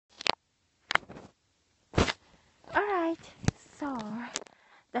Alright, so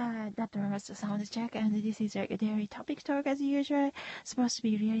that was the sound check, and this is like a daily topic talk as usual. Supposed to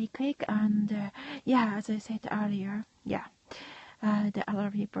be really quick, and yeah, as I said earlier, yeah, the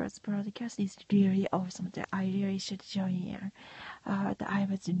other people's broadcast is really awesome. I really should join in. I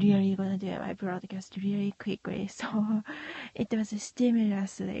was really gonna do my broadcast really quickly, so it was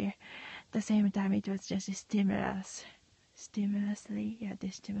stimulously. The same time, it was just stimulously, yeah, the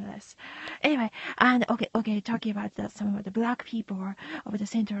stimulus. Anyway, and okay, talking about some of the black people of the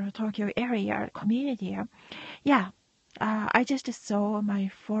central Tokyo area community. Yeah, I just saw my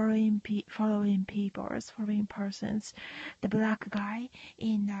following persons, the black guy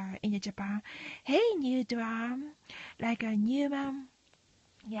in Japan. Hey, new drum, like a new man.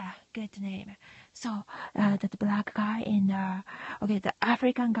 Yeah, good name. So that black guy in the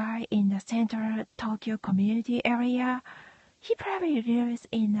African guy in the central Tokyo community area. He probably lives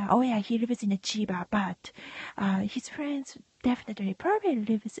in, he lives in Chiba, but his friends definitely probably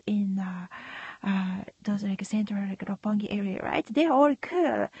lives in those like central like Roppongi area, right? They're all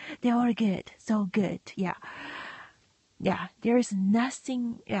cool. They're all good. So good. Yeah. Yeah, there is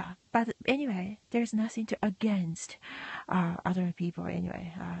nothing, yeah, but anyway, there's nothing to against other people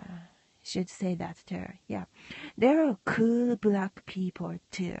anyway. Should say that too. Yeah, there are cool black people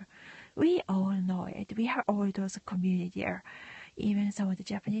too. We all know it. We have all those community there. Even some of the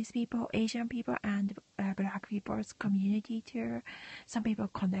Japanese people, Asian people, and black people's community too. Some people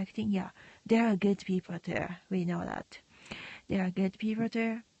connecting. Yeah, there are good people too. We know that. There are good people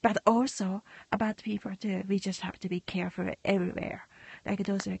too, but also bad people too. We just have to be careful everywhere. Like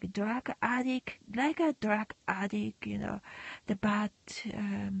those like drug addict, you know, the bad,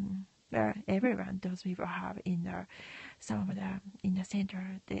 everyone, those people have in some of the, in the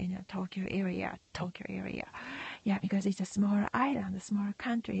center, in the Tokyo area. Yeah, because it's a small island, a small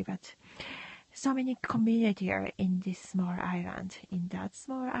country, but so many community are in this small island, in that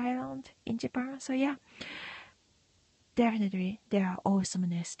small island in Japan. So yeah. Definitely, there are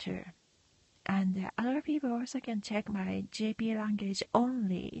awesomeness too. And other people also can check my JP language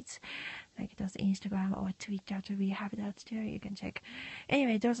only. Like those Instagram or Twitter too. We have that too. You can check.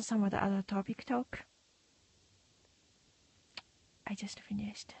 Anyway, those are some of the other topic talk. I just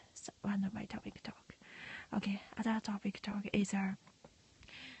finished one of my topic talk. Okay, other topic talk is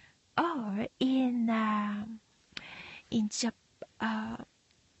in Japan.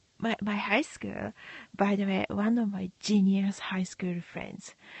 My high school, by the way, one of my genius high school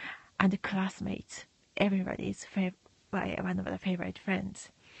friends and classmates, everybody's one of the favorite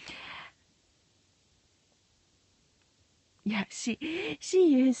friends. Yeah, she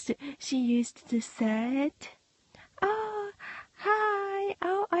used to say, "Oh, hi,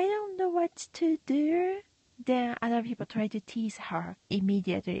 oh, I don't know what to do." Then other people try to tease her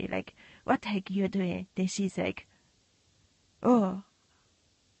immediately, like, "What the heck you doing?" Then she's like, "Oh,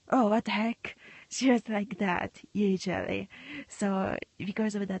 what the heck?" She was like that usually. So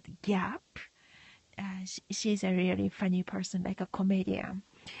because of that gap, she's a really funny person, like a comedian.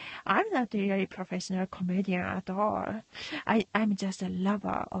 I'm not a really professional comedian at all. I'm just a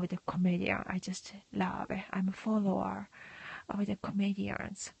lover of the comedian. I just love it. I'm a follower of the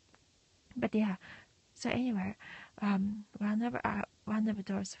comedians. But yeah, so anyway, one of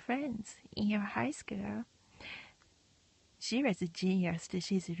those friends in your high school, she was a genius.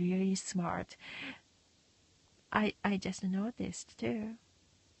 She's really smart. I just noticed too.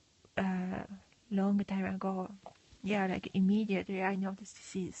 Long time ago. Yeah, like immediately I noticed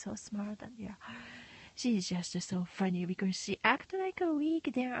she's so smart, and yeah, she's just so funny because she acts like a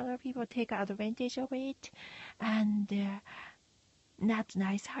weak, then other people take advantage of it, and not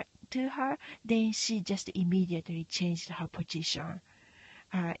nice to her. Then she just immediately changed her position.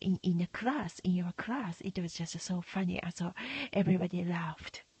 In the class, in your class, it was just so funny, and so everybody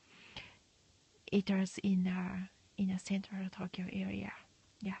laughed. It was in a central Tokyo area.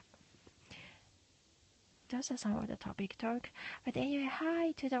 Yeah. Those are some of the topic talk. But anyway,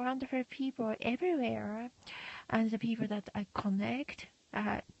 hi to the wonderful people everywhere, and the people that I connect.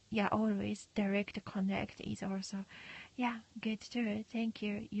 Yeah, always direct connect is also, yeah, good too. Thank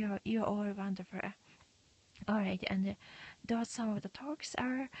you. You're all wonderful. All right, and those some of the talks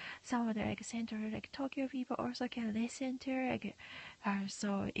are some of the like central like Tokyo people also can listen to. Like,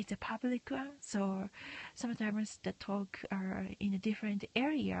 so it's a public one. So sometimes the talk are in a different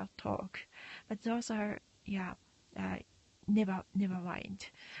area talk, but those are yeah, never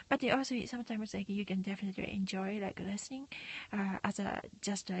mind. But they also sometimes like you can definitely enjoy like listening as a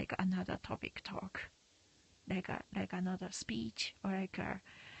just like another topic talk, like another speech or like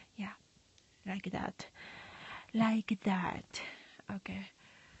yeah, like that. Okay.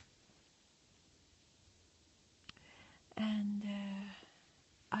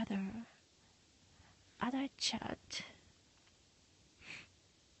 chat.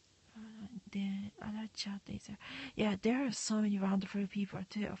 The other chat is, yeah, there are so many wonderful people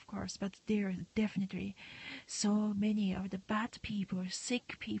too, of course, but there are definitely so many of the bad people,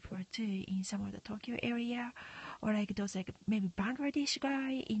 sick people too in some of the Tokyo area, or like those like maybe Bangladesh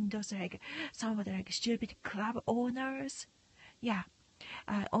guy in those like some of the like stupid club owners. Yeah,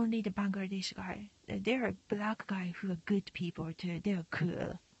 only the Bangladesh guy. There are black guys who are good people too. They are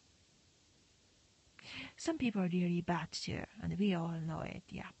cool. Some people are really bad too, and we all know it.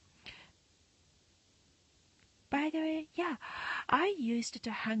 Yeah. By the way, yeah, I used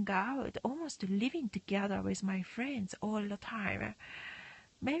to hang out, almost living together with my friends all the time.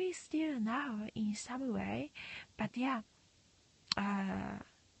 Maybe still now in some way, but yeah, uh,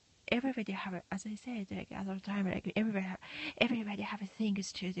 everybody have, as I said, like other time, like everybody have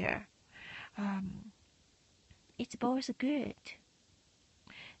things to do. Um, it's both good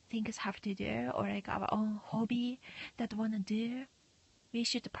things have to do, or like our own hobby that wanna do. We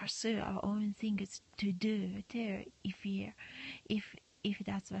should pursue our own things to do too, if if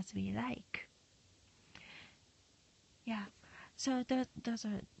that's what we like. Yeah. So those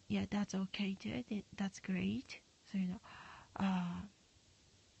are, yeah, that's okay too. That's great. So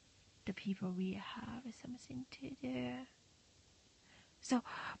the people we have something to do. So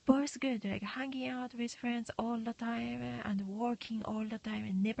both good, like hanging out with friends all the time and working all the time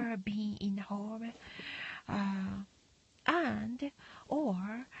and never being in home. Uh, and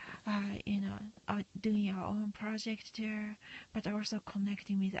or doing our own project too, but also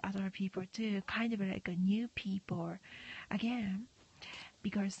connecting with other people too, kind of like a new people again,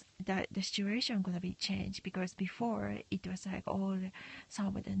 because the situation gonna be changed, because before it was like all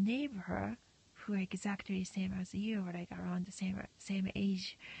some of the neighbor who are exactly same as you, or like around the same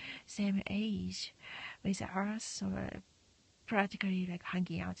age with us, so practically like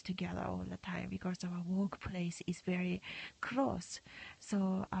hanging out together all the time because our workplace is very close.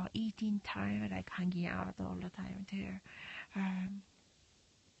 So our eating time, like hanging out all the time there. Um,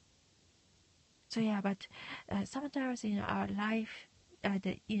 so yeah, but sometimes in our life,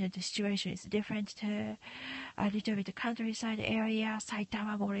 the situation is different too. A little bit countryside area,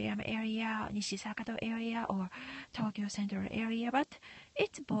 Saitama Moriyama area, Nishisakato area, or Tokyo Central area, but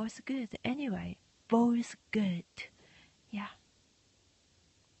it's both good anyway. Both good. Yeah.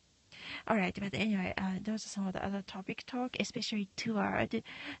 Alright, but anyway, those are some of the other topic talk, especially toward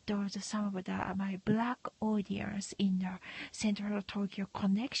those some of my black audience in the central Tokyo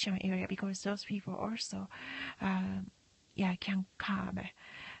connection area, because those people also, yeah, can come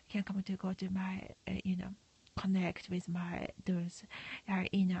to go to my, connect with my those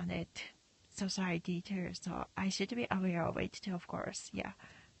internet society too. So I should be aware of it too, of course. Yeah,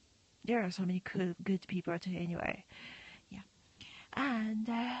 there are so many cool, good people too. Anyway, yeah. And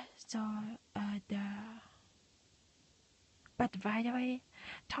so the but by the way,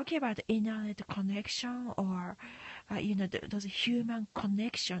 talking about internet connection, or those human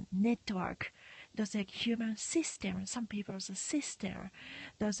connection network, those like human system, some people's system,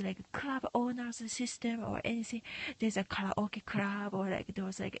 those like club owners system or anything. There's a karaoke club, or like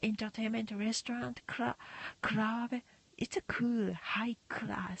those like entertainment restaurant club. It's a cool high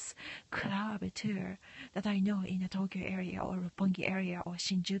class club too that I know in the Tokyo area or Roppongi area or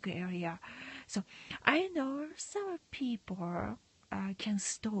Shinjuku area. So I know some people can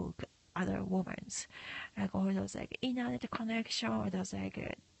stalk other women, like all those like internet connection, or those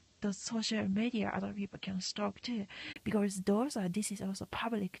like those social media other people can stalk too, because this is also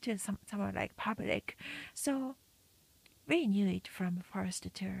public too. Some are like public, so we knew it from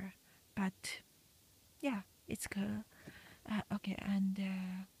first too. But yeah, it's cool. Okay, and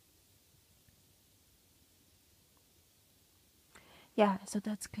yeah, so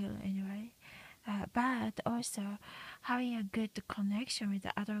that's cool anyway. But also having a good connection with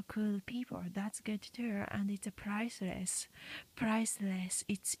the other cool people, that's good too, and it's a priceless.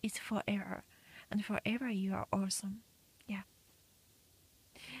 It's forever, and forever you are awesome. Yeah,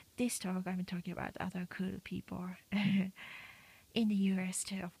 this talk I'm talking about other cool people in the US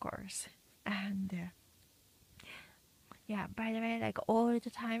too, of course, and yeah. By the way, like all the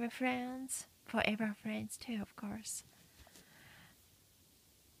time friends, forever friends too, of course.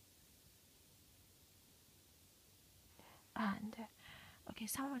 And okay,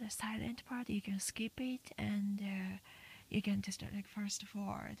 some of the silent part you can skip it, and you can just like first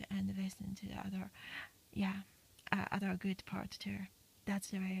forward and listen to the other, yeah, other good part too. That's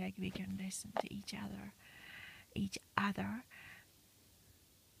the way like we can listen to each other.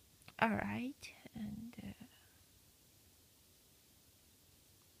 All right, and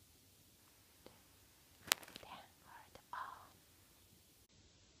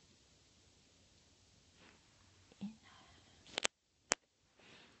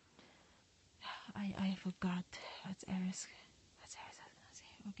I forgot what's else. What's else?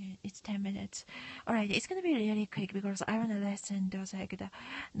 Okay, it's 10 minutes. Alright, it's gonna be really quick because I wanna listen those like the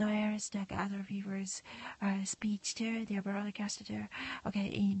noise, like other people's speech too, their broadcast too.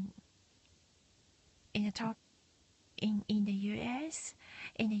 Okay, in the top in the US,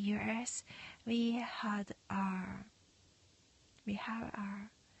 we have our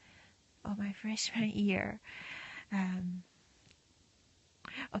of my freshman year.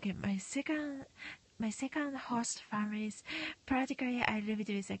 Okay, my second host families, practically I lived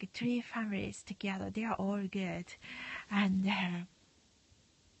with like 3 families together. They are all good, and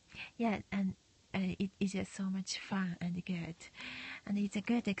yeah, and it is just so much fun and good, and it's a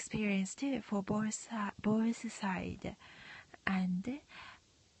good experience too for both side. And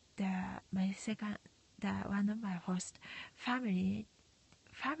the one of my host family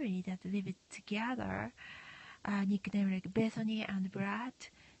that lived together, nicknamed like Bethany and Brad.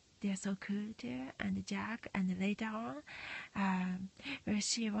 They're so cool too, and Jack. And later on, where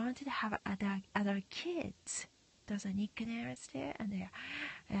she wanted to have other kids. Those are nicknames too, and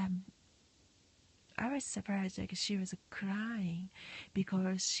I was surprised, like she was crying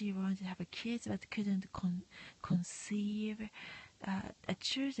because she wanted to have a kids but couldn't conceive a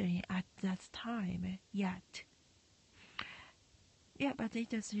children at that time yet. Yeah, but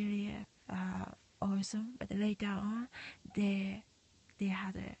it was really awesome. But later on, they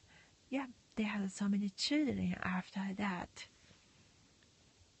had they had so many children after that.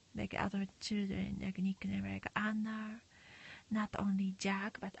 Like other children, like nickname like Anna, not only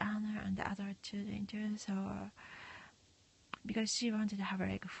Jack but Anna and the other children too. So because she wanted to have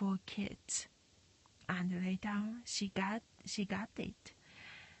like 4 kids, and later on she got it.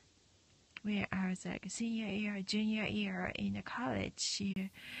 When I was like senior year, junior year in the college, she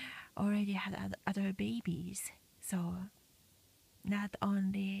already had other babies. So not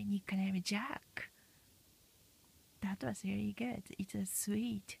only nickname Jack. That was really good. It's a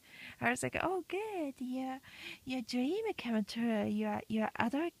sweet. I was like, oh, good. Yeah, your dream came true. Your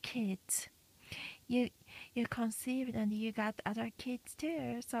other kids, you conceived and you got other kids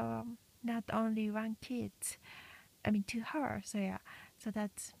too. So not only one kid. I mean, to her. So yeah. So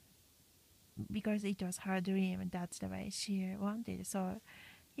that's because it was her dream. That's the way she wanted. So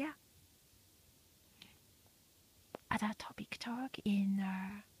yeah. Other topic talk in.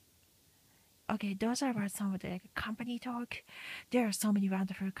 Okay, those are some of the company talk. There are so many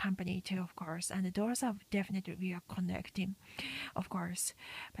wonderful company too, of course, and those are definitely we are connecting, of course.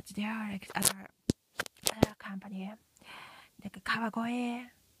 But there are like other company like Kawagoe.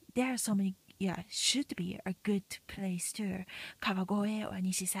 There are so many. Yeah, should be a good place too. Kawagoe or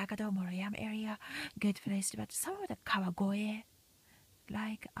Nishisakado, Moroyama area, good place. But some of the Kawagoe,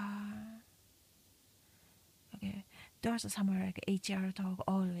 like okay. Those are some like HR talk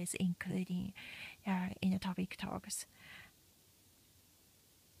always including in the topic talks.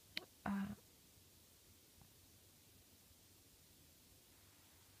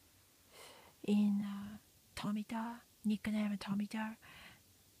 In Tomita, nickname Tomita,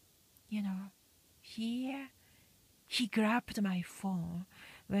 he grabbed my phone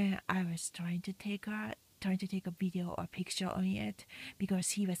when I was trying to take a video or picture on it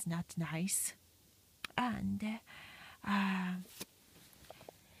because he was not nice. And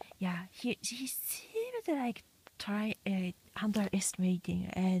yeah, he seemed like underestimating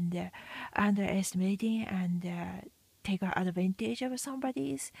and take advantage of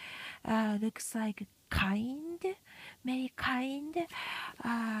somebody's. Looks like very kind.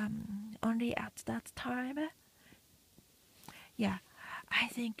 Only at that time. Yeah, I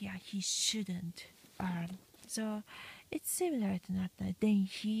think he shouldn't. So it's similar to that. Then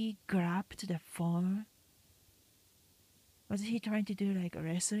he grabbed the phone. Was he trying to do like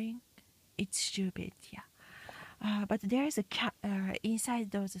wrestling? It's stupid, yeah. But there's a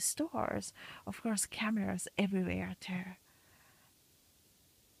inside those stores, of course, cameras everywhere too.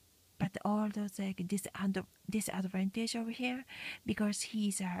 But all those like disadvantage over here because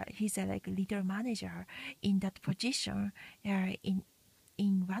he's a like little manager in that position in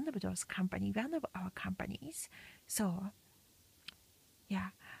one of our companies. So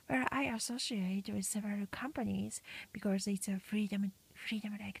yeah, well, I associate with several companies because it's a freedom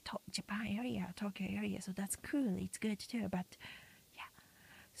like Japan area, Tokyo area. So that's cool. It's good too. But yeah,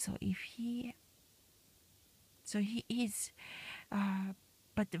 so he is.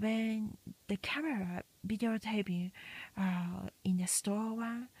 But when the camera videotaping in the store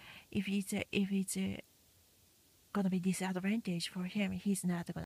one, if it's gonna be disadvantage for him, he's not gonna